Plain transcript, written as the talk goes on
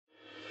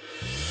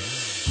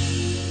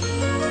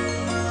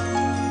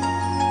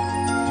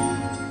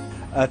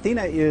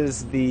Athena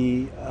is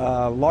the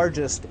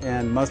largest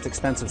and most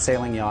expensive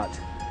sailing yacht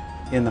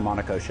in the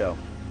Monaco show.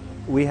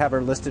 We have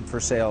her listed for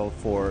sale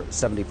for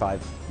 $75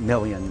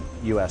 million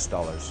US.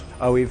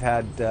 We've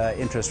had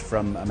interest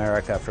from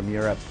America, from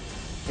Europe.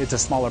 It's a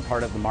smaller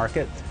part of the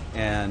market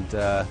and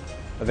a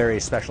very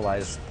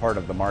specialized part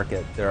of the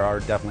market. There are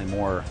definitely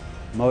more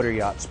motor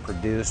yachts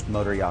produced,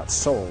 motor yachts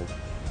sold.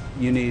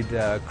 You need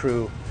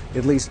crew,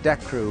 at least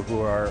deck crew,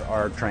 who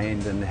are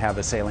trained and have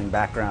a sailing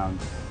background.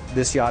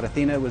 This yacht,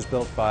 Athena, was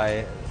built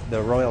by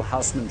the Royal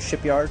Houseman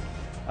Shipyard.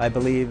 I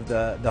believe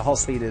the hull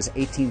speed is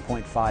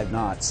 18.5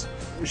 knots.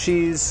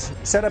 She's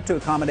set up to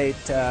accommodate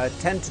 10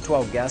 to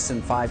 12 guests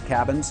in 5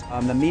 cabins.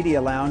 The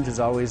media lounge is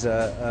always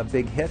a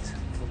big hit.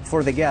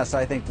 For the guests,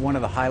 I think one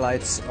of the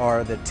highlights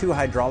are the 2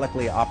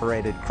 hydraulically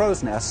operated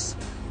crow's nests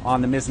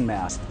on the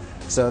mizzenmast.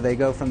 So they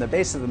go from the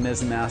base of the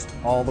mizzenmast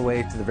all the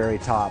way to the very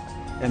top,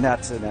 and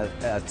that's an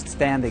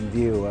outstanding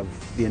view of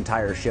the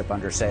entire ship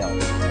under sail.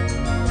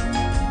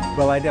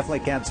 Well, I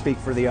definitely can't speak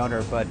for the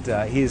owner,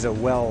 but he's a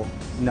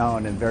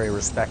well-known and very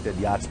respected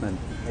yachtsman.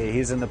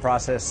 He's in the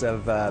process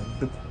of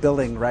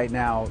building right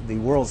now the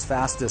world's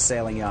fastest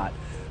sailing yacht.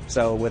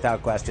 So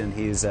without question,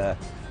 he's a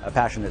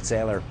passionate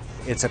sailor.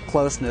 It's a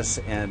closeness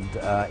and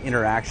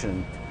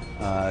interaction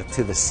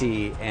to the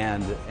sea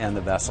and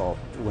the vessel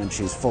when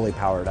she's fully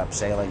powered up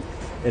sailing.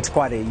 It's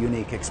quite a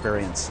unique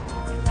experience.